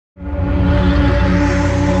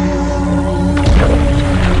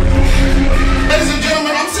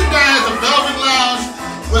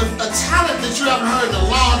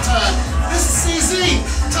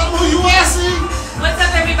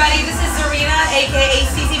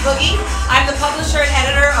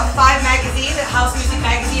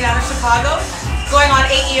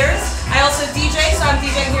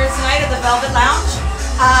the Velvet Lounge.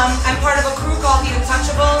 I'm part of a crew called The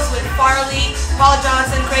Untouchables with Farley, Paula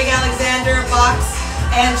Johnson, Craig Alexander, Box,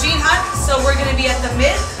 and Gene Hunt. So we're going to be at the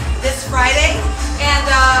Mid this Friday, and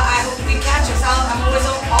I hope you can catch us. I'm always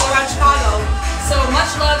all around Chicago. So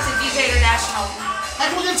much love to DJ International. How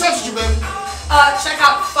can we get in touch with you, baby? Check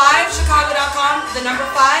out 5chicago.com, the number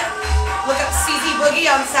 5. Look up CZ Boogie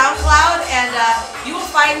on SoundCloud, and you will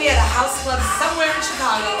find me at a house club somewhere in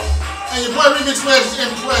Chicago. And your boy Remix Legend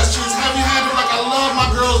Impressed. She's heavy-handed like I love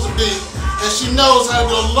my girls to be. And she knows how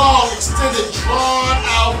to do a long, extended,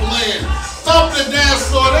 drawn-out blend. Thump the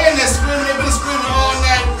dance floor. They ain't that screaming. They've been screaming all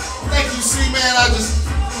night. Thank you, C-Man.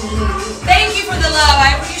 Thank you for the love.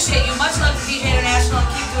 I appreciate you. Much love to DJ International.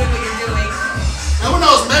 Keep doing what you're doing. And who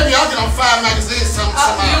knows, maybe I'll get on 5 magazines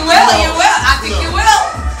sometime. You will. I think you will.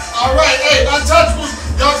 All right. Hey, Untouchables.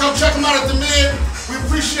 Y'all come check them out at the Mid. We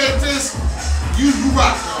appreciate this. You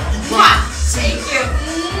rock, girl. You rock. Thank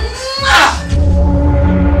you.